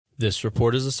This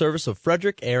report is a service of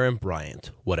Frederick Air and Bryant.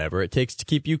 Whatever it takes to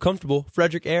keep you comfortable,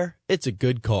 Frederick Air, it's a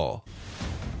good call.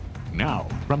 Now,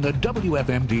 from the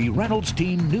WFMD Reynolds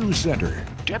Team News Center,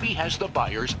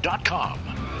 DebbieHasTheBuyers.com.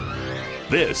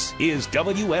 This is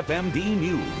WFMD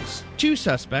News. 2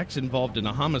 suspects involved in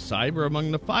a homicide were among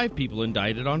the 5 people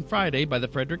indicted on Friday by the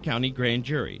Frederick County Grand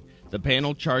Jury. The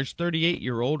panel charged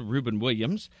 38-year-old Reuben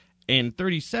Williams and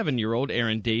 37-year-old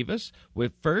Aaron Davis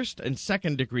with first and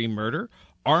second-degree murder,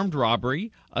 armed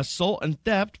robbery, assault, and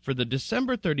theft for the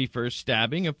December 31st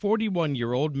stabbing of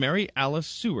 41-year-old Mary Alice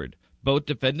Seward. Both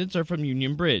defendants are from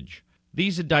Union Bridge.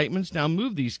 These indictments now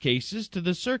move these cases to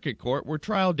the circuit court where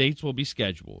trial dates will be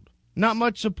scheduled. Not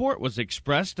much support was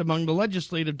expressed among the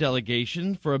legislative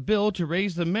delegation for a bill to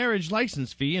raise the marriage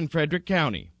license fee in Frederick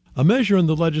County. A measure in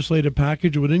the legislative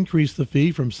package would increase the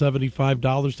fee from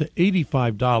 $75 to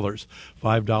 $85.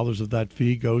 $5 of that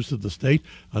fee goes to the state,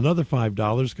 another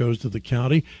 $5 goes to the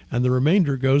county, and the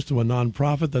remainder goes to a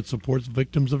nonprofit that supports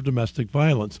victims of domestic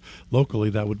violence. Locally,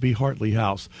 that would be Hartley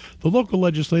House. The local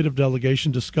legislative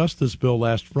delegation discussed this bill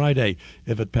last Friday.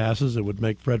 If it passes, it would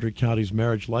make Frederick County's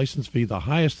marriage license fee the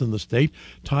highest in the state,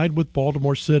 tied with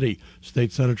Baltimore City.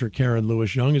 State Senator Karen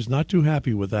Lewis Young is not too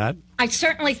happy with that. I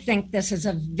certainly think this is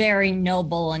a very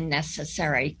noble and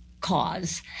necessary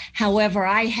cause. However,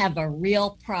 I have a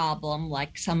real problem,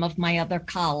 like some of my other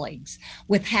colleagues,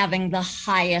 with having the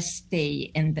highest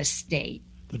fee in the state.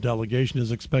 The delegation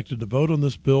is expected to vote on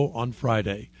this bill on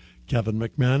Friday. Kevin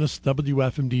McManus,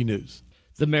 WFMD News.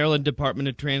 The Maryland Department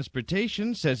of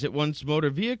Transportation says it wants motor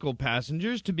vehicle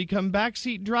passengers to become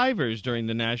backseat drivers during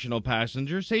the National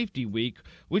Passenger Safety Week,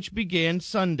 which began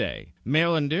Sunday.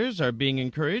 Marylanders are being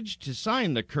encouraged to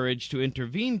sign the Courage to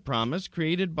Intervene promise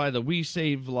created by the We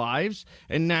Save Lives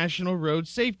and National Road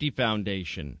Safety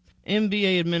Foundation.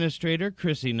 MVA Administrator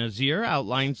Chrissy Nazir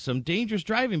outlines some dangerous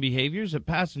driving behaviors that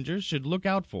passengers should look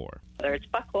out for. Whether it's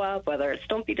buckle up, whether it's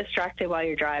don't be distracted while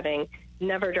you're driving,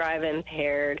 never drive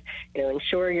impaired,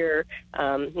 ensure you're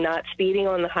not speeding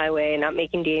on the highway, not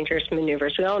making dangerous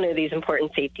maneuvers. We all know these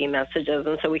important safety messages,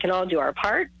 and so we can all do our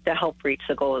part to help reach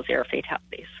the goal of zero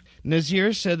fatalities.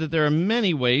 Nazir said that there are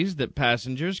many ways that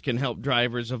passengers can help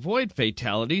drivers avoid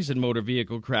fatalities in motor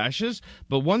vehicle crashes,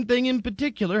 but one thing in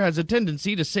particular has a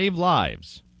tendency to save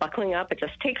lives. Buckling up, it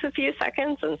just takes a few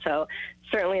seconds, and so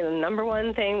certainly the number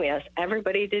one thing we ask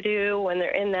everybody to do when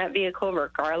they're in that vehicle,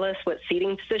 regardless what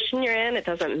seating position you're in, it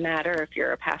doesn't matter if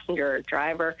you're a passenger or a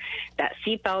driver, that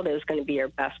seatbelt is going to be your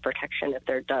best protection if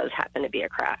there does happen to be a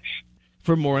crash.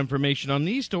 For more information on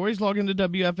these stories, log into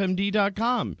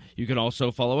WFMD.com. You can also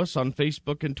follow us on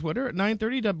Facebook and Twitter at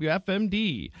 930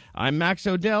 WFMD. I'm Max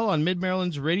O'Dell on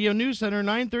Mid-Maryland's Radio News Center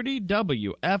 930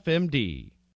 WFMD.